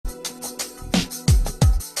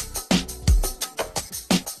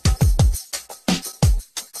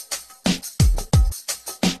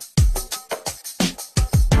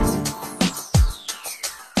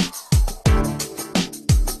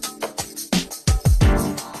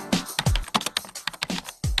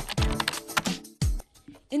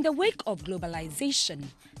In the wake of globalization,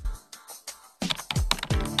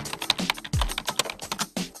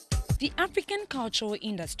 the African cultural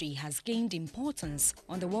industry has gained importance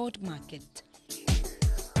on the world market.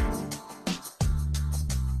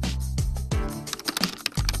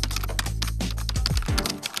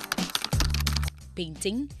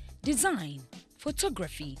 Painting, design,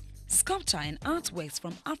 photography, sculpture and artworks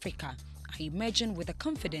from Africa are emerging with a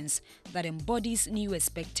confidence that embodies new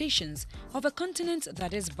expectations of a continent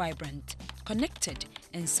that is vibrant, connected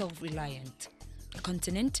and self-reliant. A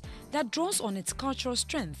continent that draws on its cultural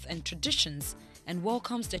strength and traditions and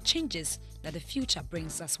welcomes the changes that the future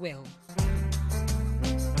brings as well.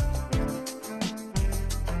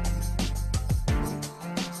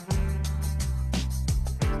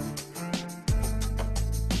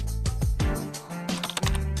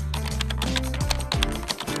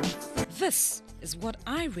 This is what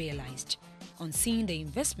I realized on seeing the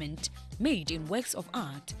investment made in works of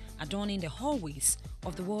art adorning the hallways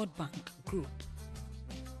of the World Bank Group.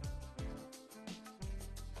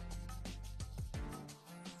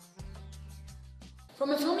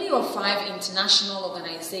 From a family of 5 international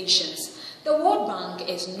organizations, the World Bank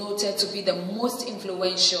is noted to be the most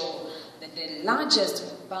influential, the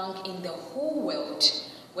largest bank in the whole world,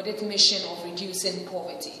 with its mission of reducing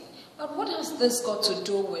poverty. But what has this got to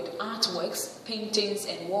do with artworks, paintings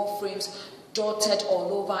and wall frames dotted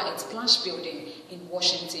all over its plush building in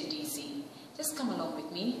Washington, D.C.? Just come along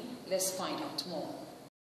with me, let's find out more.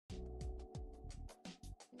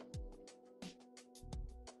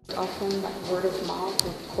 Often by word of mouth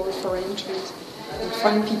or call for entries and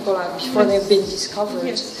find people out before they've been discovered.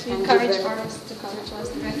 Yes, we encourage artists to come to us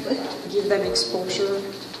directly. Give them exposure.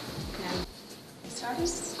 This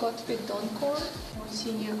artist got with Doncor,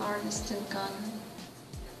 senior artist in Ghana.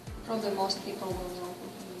 Probably most people will know who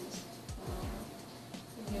he is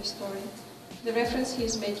in your story. The reference he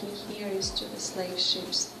is making here is to the slave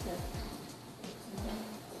ships that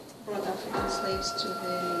brought African slaves to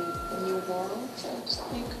the New World, so to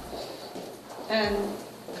speak. And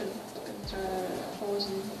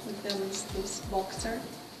posing with them is this boxer.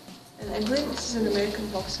 And I believe this is an American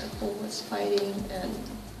boxer who was fighting and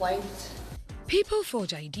white. People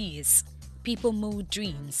forge ideas, people mold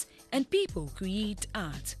dreams, and people create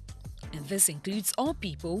art. And this includes all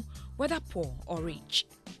people, whether poor or rich.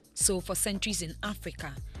 So for centuries in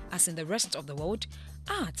Africa, as in the rest of the world,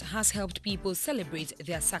 art has helped people celebrate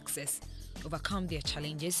their success, overcome their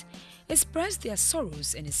challenges, express their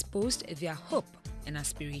sorrows and expose their hope and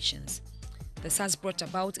aspirations. This has brought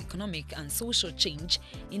about economic and social change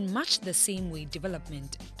in much the same way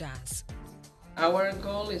development does. Our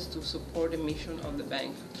goal is to support the mission of the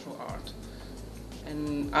bank through art.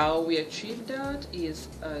 And how we achieve that is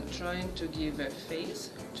trying to give a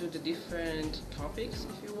face to the different topics,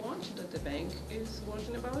 if you want, that the bank is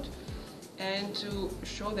working about, and to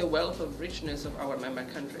show the wealth of richness of our member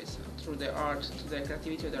countries through their art, to the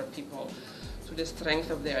creativity of their people, to the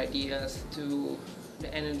strength of their ideas, to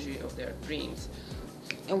the energy of their dreams.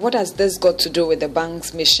 And what has this got to do with the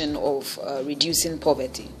bank's mission of reducing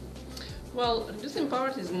poverty? Well, reducing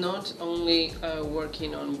poverty is not only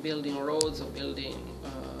working on building roads or building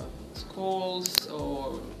schools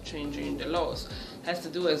or changing the laws. It has to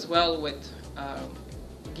do as well with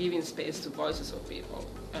giving space to voices of people,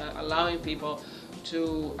 allowing people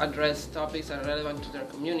to address topics that are relevant to their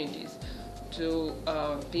communities, to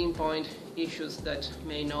pinpoint issues that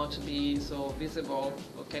may not be so visible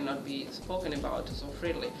or cannot be spoken about so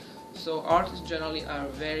freely. So artists generally are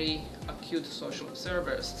very acute social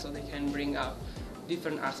observers, so they can bring up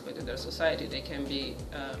different aspects of their society. They can be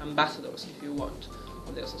ambassadors, if you want,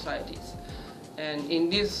 of their societies. And in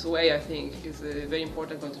this way, I think, is a very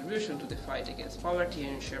important contribution to the fight against poverty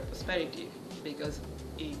and shared prosperity, because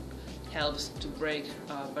it helps to break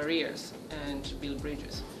barriers and to build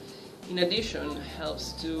bridges. In addition,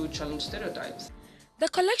 helps to challenge stereotypes. The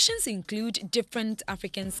collections include different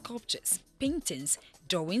African sculptures, paintings,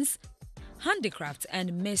 drawings, handicrafts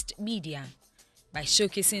and mixed media. By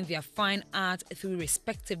showcasing their fine art through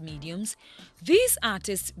respective mediums, these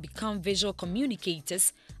artists become visual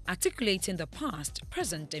communicators, articulating the past,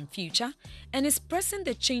 present and future, and expressing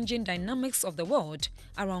the changing dynamics of the world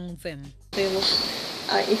around them. They look,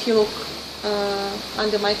 if you look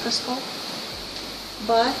under microscope,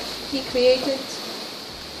 but he created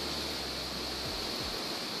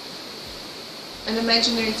an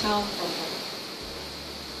imaginary town from them.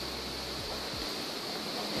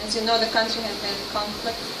 As you know, the country has had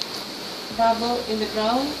conflict, rubble in the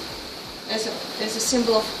ground as a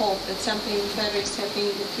symbol of hope that something better is happening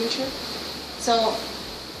in the future. So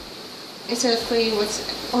instead of cleaning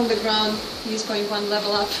what's on the ground, he's going one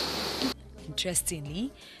level up.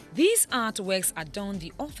 Interestingly, these artworks adorn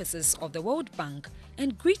the offices of the World Bank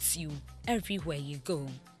and greets you everywhere you go.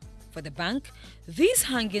 For the bank, these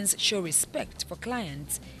hangings show respect for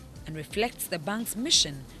clients and reflects the bank's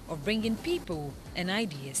mission of bringing people and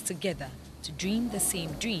ideas together to dream the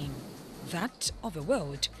same dream, that of a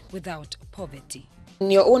world without poverty.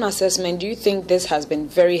 In your own assessment, do you think this has been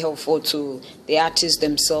very helpful to the artists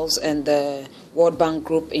themselves and the World Bank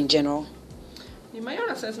Group in general? In my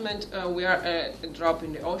own assessment, we are a drop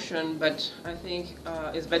in the ocean, but I think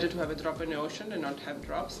it's better to have a drop in the ocean than not have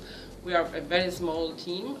drops. We are a very small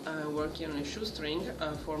team working on a shoestring.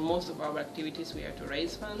 For most of our activities, we have to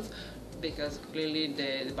raise funds because clearly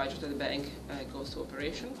the budget of the bank goes to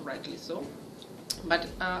operation, rightly so. But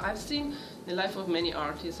I've seen the life of many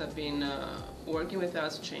artists have been working with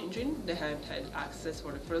us changing. They have had access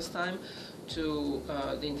for the first time to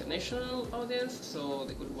the international audience, so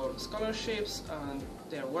they could work scholarships,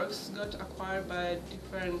 their works got acquired by a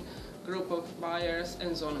different group of buyers,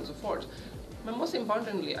 and so on and so forth. But most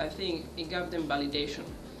importantly, I think it gave them validation.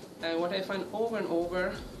 And what I find over and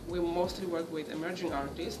over, we mostly work with emerging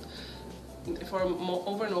artists.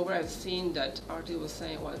 Over and over, I've seen that artists will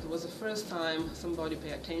say, well, it was the first time somebody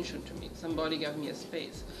paid attention to me, somebody gave me a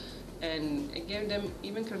space. And it gave them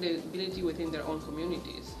even credibility within their own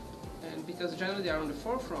communities. And because generally they are on the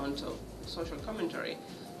forefront of social commentary,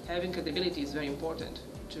 having credibility is very important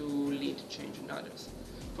to lead change in others.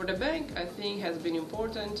 For the bank, I think has been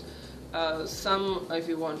important, some, if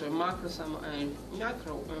you want, macro, some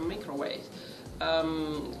micro ways.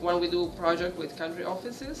 When we do project with country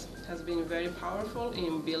offices, has been very powerful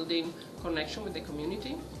in building connection with the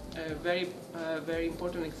community. A very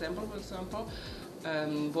important example, for example,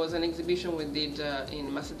 was an exhibition we did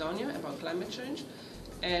in Macedonia about climate change,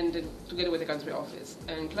 and together with the country office.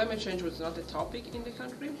 And climate change was not a topic in the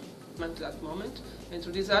country at that moment. And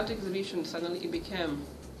through this art exhibition, suddenly it became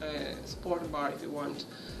a sport bar, if you want,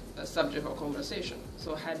 a subject of conversation.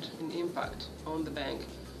 So it had an impact on the bank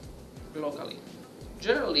locally.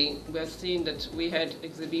 Generally, we have seen that we had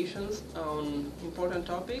exhibitions on important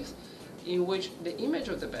topics in which the image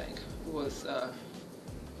of the bank was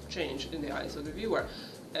changed in the eyes of the viewer.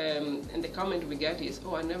 And the comment we get is,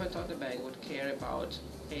 oh, I never thought the bank would care about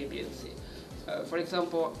A, B, and C. For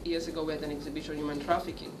example, years ago we had an exhibition on human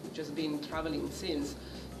trafficking, which has been traveling since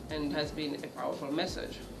and has been a powerful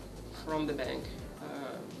message from the bank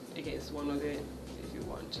against one of the, if you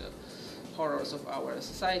want, horrors of our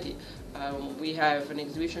society. We have an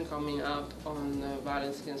exhibition coming up on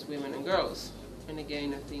violence against women and girls, and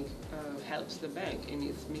again I think helps the bank in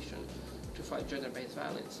its mission to fight gender-based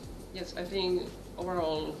violence. Yes, I think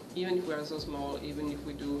overall, even if we are so small, even if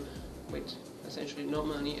we do with essentially no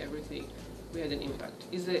money, everything, we had an impact.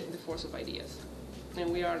 It's the force of ideas,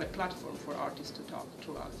 and we are a platform for artists to talk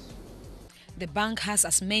to us. The bank has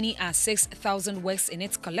as many as 6,000 works in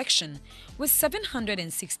its collection, with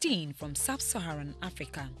 716 from sub-Saharan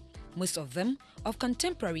Africa, most of them of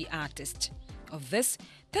contemporary artists. Of this,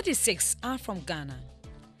 36 are from Ghana.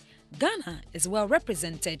 Ghana is well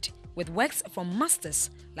represented with works from masters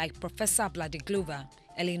like Professor Blade Glover,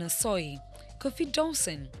 Elena Soy, Kofi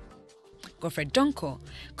Dawson, Godfrey Donko,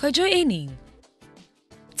 Kojo Enin,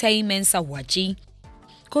 Tai Mensah Waji,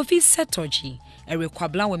 Kofi Setoji, Eric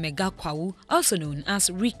Kwabla Kwawu, also known as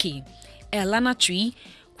Ricky, Elana Tree,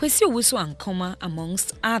 Kwesi Owusu Ankoma,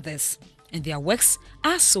 amongst others, and their works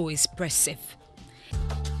are so expressive.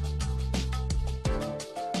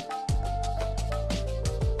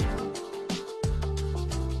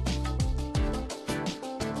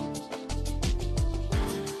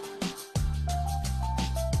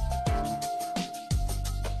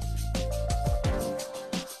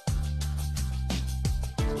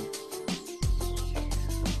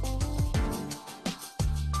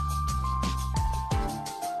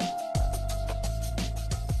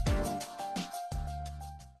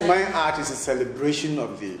 My art is a celebration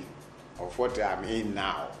of what I'm in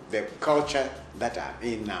now, the culture that I'm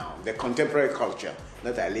in now, the contemporary culture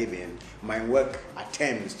that I live in. My work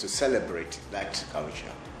attempts to celebrate that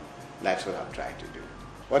culture. That's what I'm trying to do.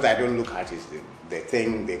 What I don't look at is the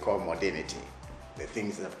thing they call modernity, the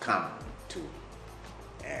things that have come to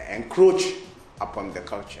encroach upon the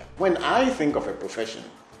culture. When I think of a profession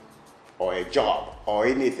or a job or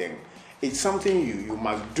anything, it's something you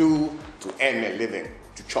must do to earn a living,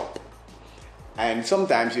 to chop. And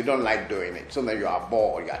sometimes you don't like doing it. Sometimes you are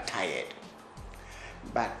bored, you are tired.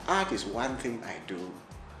 But art is one thing I do.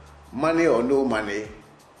 Money or no money,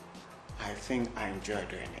 I think I enjoy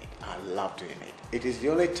doing it. I love doing it. It is the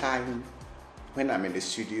only time when I'm in the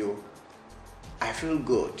studio, I feel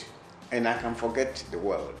good. and I can forget the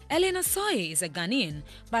world. Elena Soye is a Ghanaian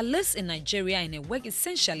but lives in Nigeria, and her work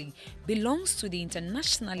essentially belongs to the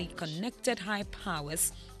internationally connected high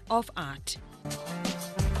powers of art.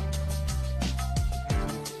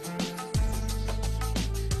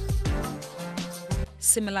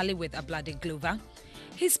 Similarly with Ablade Glover,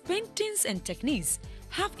 his paintings and techniques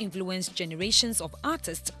have influenced generations of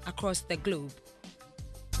artists across the globe.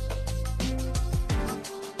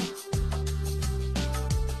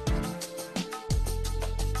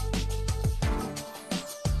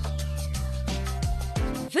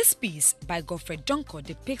 This piece by Godfrey Donko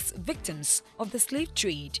depicts victims of the slave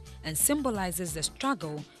trade and symbolizes the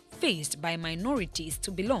struggle faced by minorities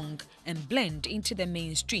to belong and blend into the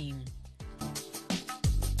mainstream.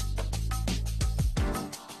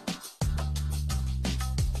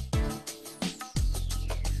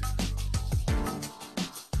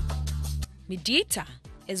 Mediator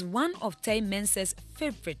is one of Tay Mensah's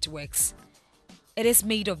favorite works. It is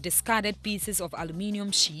made of discarded pieces of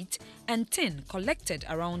aluminium sheet and tin collected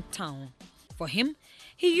around town. For him,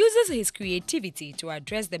 he uses his creativity to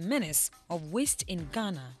address the menace of waste in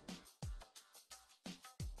Ghana.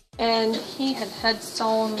 And he had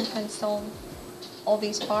sewn all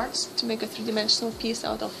these parts to make a three-dimensional piece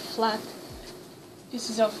out of flat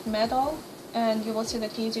pieces of metal. And you will see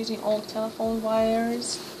that he's using old telephone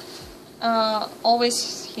wires.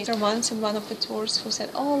 Always he once in one of the tours who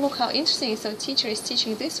said, "Oh, look how interesting, so teacher is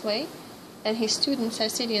teaching this way and his students are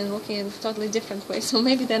sitting and looking in a totally different way, so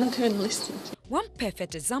maybe they're not even listening." One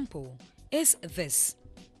perfect example is this.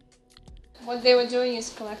 What they were doing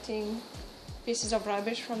is collecting pieces of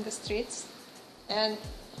rubbish from the streets, and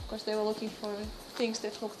of course they were looking for things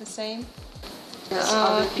that look the same.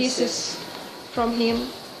 Pieces from him.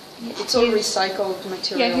 It's all recycled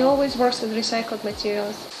material. Yeah, he always works with recycled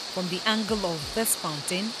materials. From the angle of this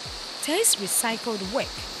fountain, Tay's recycled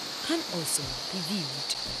work can also be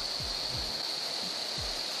viewed.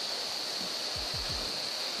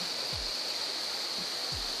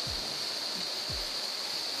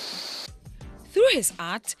 Through his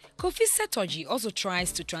art, Kofi Setoji also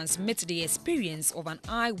tries to transmit the experience of an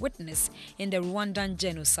eyewitness in the Rwandan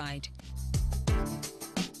genocide.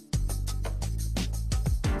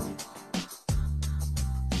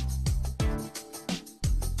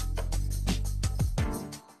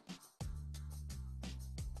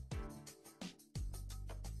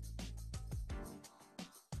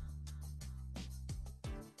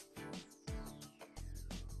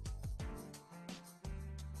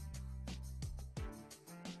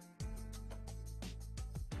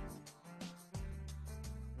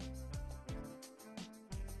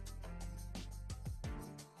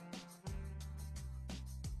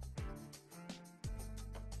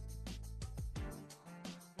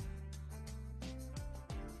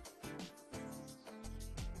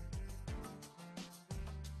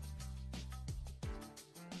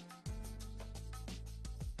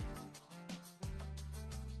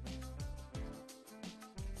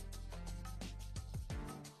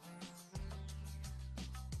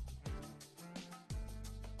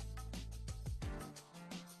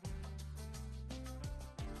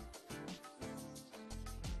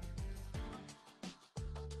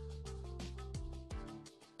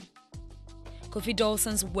 Kofi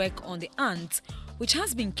Dawson's work on the ant, which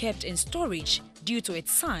has been kept in storage due to its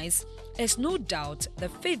size, is no doubt the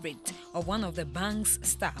favorite of one of the bank's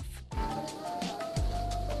staff.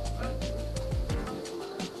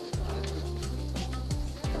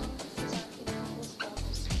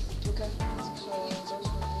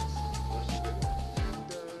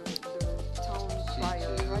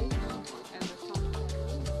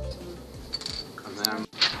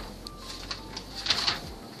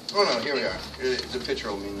 Oh no, here we are. The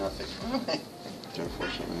picture will mean nothing.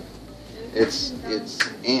 Unfortunately, it's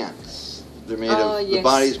ants. They're made of the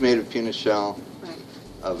body's made of peanut shell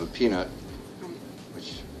of a peanut,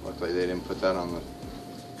 which luckily they didn't put that on the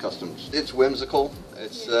customs. It's whimsical.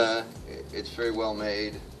 It's very well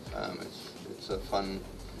made. It's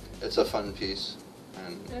a fun piece.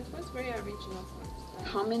 And That was very original.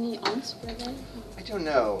 How many ants were there? I don't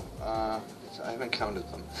know. I haven't counted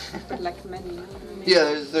them. But like many.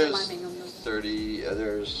 Yeah, there's Climbing on those. 30.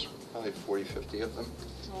 There's probably 40, 50 of them.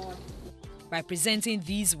 By presenting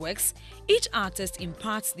these works, each artist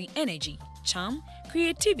imparts the energy, charm,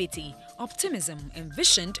 creativity, optimism, and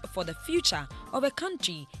vision for the future of a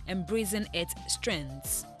country embracing its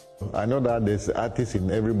strengths. I know that there's artists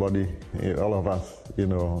in everybody, in all of us. You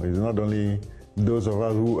know, it's not only those of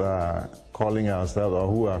us who are calling ourselves or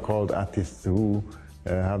who are called artists who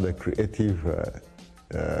have the creative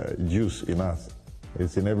juice in us.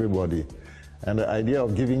 It's in everybody. And the idea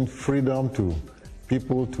of giving freedom to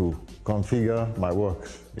people to configure my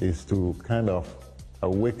works is to kind of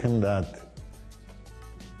awaken that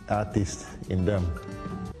artist in them.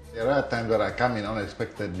 There are times that I come in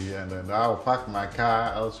unexpectedly and then I'll park my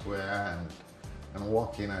car elsewhere and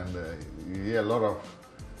walk in, and you hear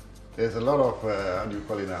there's a lot of, how do you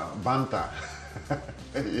call it now, banter.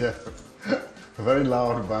 Yeah, very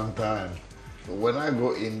loud banter. And when I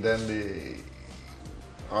go in, then they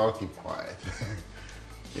all keep quiet.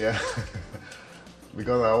 Yeah,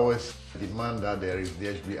 because I always demand that there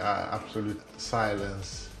should be absolute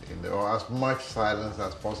silence or as much silence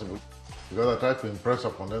as possible. Because I try to impress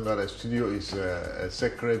upon them that a studio is a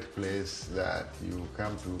sacred place that you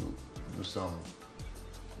come to do some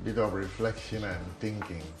bit of reflection and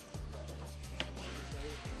thinking.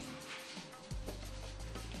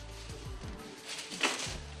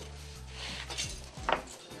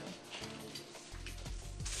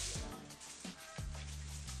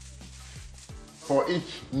 For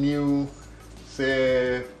each new,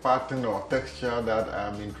 say, pattern or texture that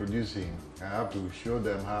I'm introducing, I have to show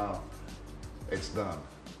them how it's done.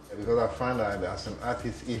 Because I find that as an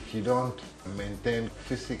artist, if you don't maintain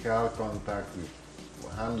physical contact with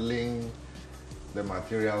handling the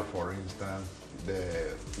material, for instance,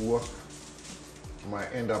 the work might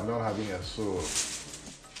end up not having a soul. Okay,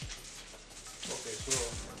 so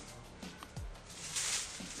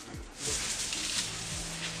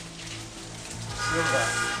silver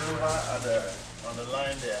on the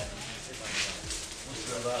line there.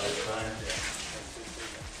 Silver on the line there.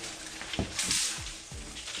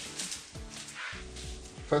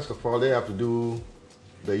 First of all, they have to do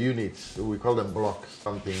the units. We call them blocks,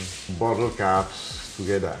 something, bottle caps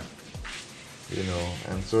together, you know.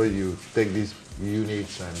 And so you take these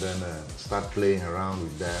units and then start playing around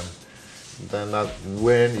with them. Then that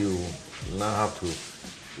when you now have to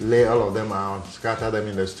lay all of them out, scatter them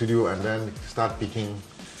in the studio, and then start picking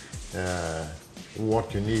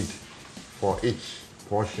what you need for each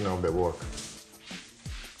portion of the work.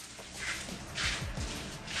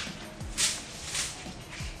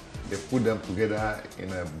 You put them together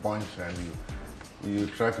in a bunch and you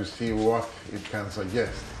try to see what it can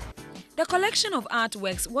suggest. The collection of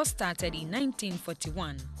artworks was started in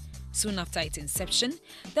 1941. Soon after its inception,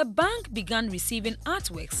 the bank began receiving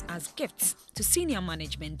artworks as gifts to senior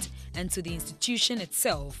management and to the institution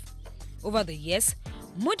itself. Over the years,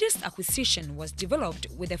 modest acquisition was developed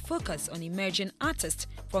with a focus on emerging artists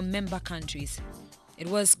from member countries. It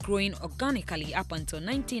was growing organically up until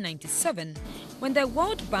 1997, when the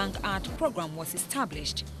World Bank Art Program was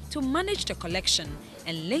established to manage the collection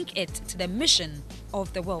and link it to the mission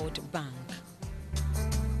of the World Bank.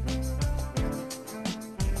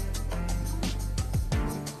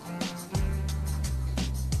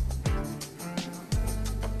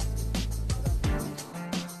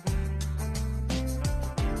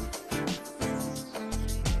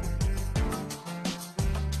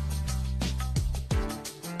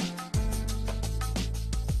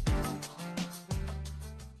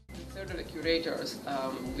 The curators,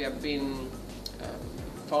 we have been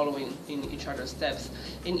following in each other's steps,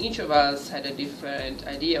 and each of us had a different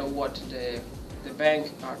idea of what the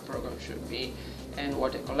bank art program should be and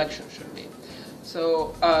what a collection should be.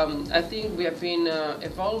 So I think we have been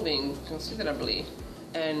evolving considerably,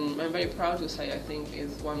 and I'm very proud to say I think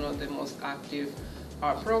it's one of the most active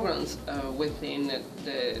art programs within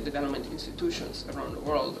the development institutions around the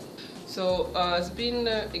world. So it's been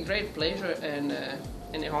a great pleasure and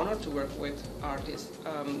an honor to work with artists.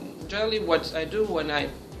 Generally what I do when I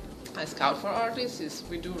scout for artists is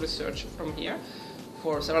we do research from here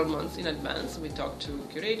for several months in advance. We talk to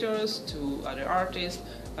curators, to other artists.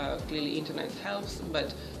 Clearly internet helps,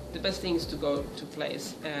 but the best thing is to go to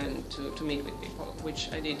place and to meet with people,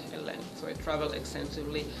 which I did at length. So I traveled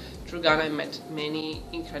extensively through Ghana. I met many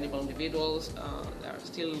incredible individuals that are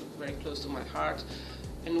still very close to my heart.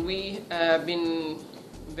 And we have been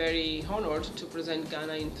very honored to present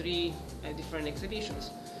Ghana in 3 different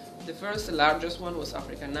exhibitions. The first, the largest one, was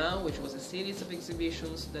Africa Now, which was a series of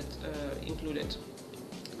exhibitions that included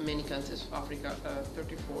many countries of Africa,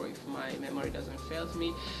 34 if my memory doesn't fail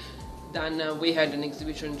me. Then we had an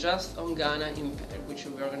exhibition just on Ghana, which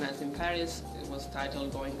we organized in Paris. It was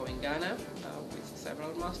titled Going Ghana, with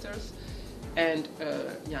several masters and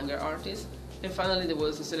younger artists. And finally there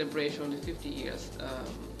was a celebration of the 50 years of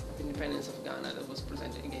independence of Ghana that was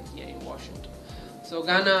presented again here in Washington. So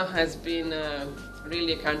Ghana has been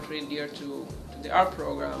really a country dear to the art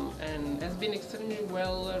program and has been extremely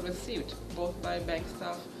well received, both by bank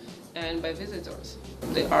staff and by visitors.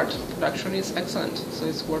 The art production is excellent, so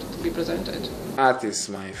it's worth to be presented. Art is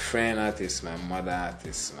my friend, art is my mother, art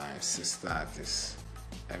is my sister, art is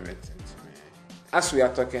everything to me. as we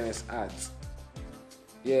are talking is art.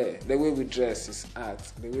 Yeah, the way we dress is art.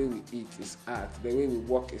 The way we eat is art. The way we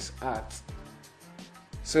walk is art.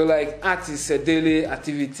 So like art is a daily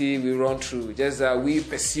activity we run through, just that we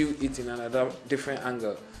pursue it in another different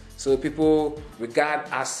angle. So people regard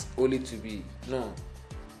us only to be, no.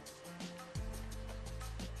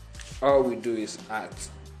 All we do is art.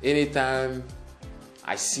 Anytime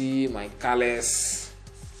I see my colors,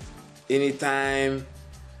 anytime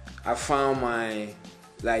I found my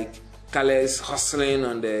colors hustling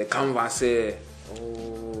on the canvas,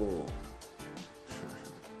 oh,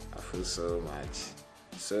 I feel so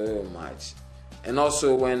much. And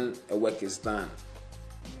also when a work is done,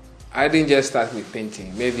 I didn't just start with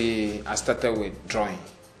painting. Maybe I started with drawing,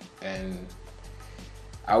 and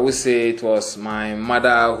I would say it was my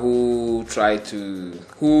mother who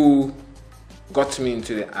got me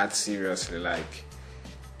into the art seriously. Like,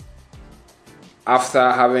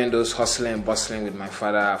 after having those hustling and bustling with my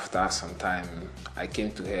father, after some time, I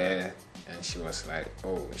came to her and she was like,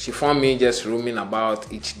 oh, she found me just roaming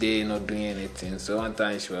about each day, not doing anything. So one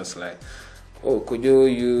time she was like, oh, could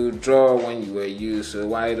you draw when you were you, so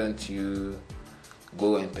why don't you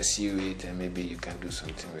go and pursue it and maybe you can do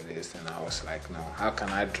something with this? And I was like, no, how can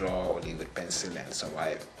I draw only with pencil and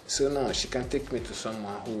survive? So no, she can take me to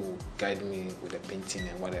someone who will guide me with the painting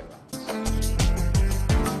and whatever.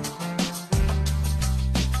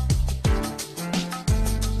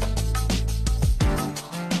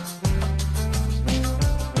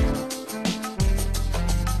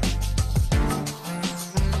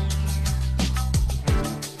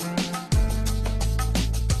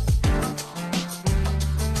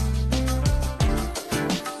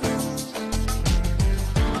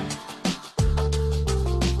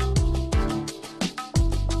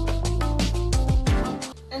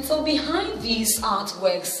 So behind these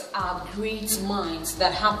artworks are great minds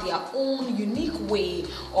that have their own unique way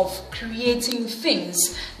of creating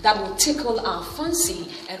things that will tickle our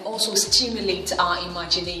fancy and also stimulate our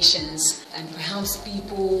imaginations. And perhaps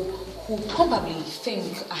people who probably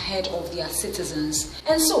think ahead of their citizens.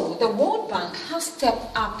 And so the World Bank has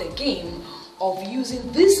stepped up the game of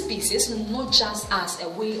using these pieces not just as a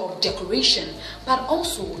way of decoration, but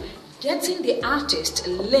also getting the artist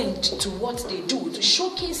linked to what they do, to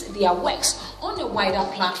showcase their works on a wider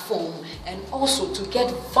platform and also to get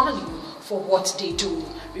value for what they do.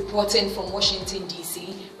 Reporting from Washington,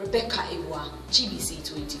 D.C., Rebekah Awuah,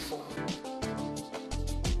 GBC 24.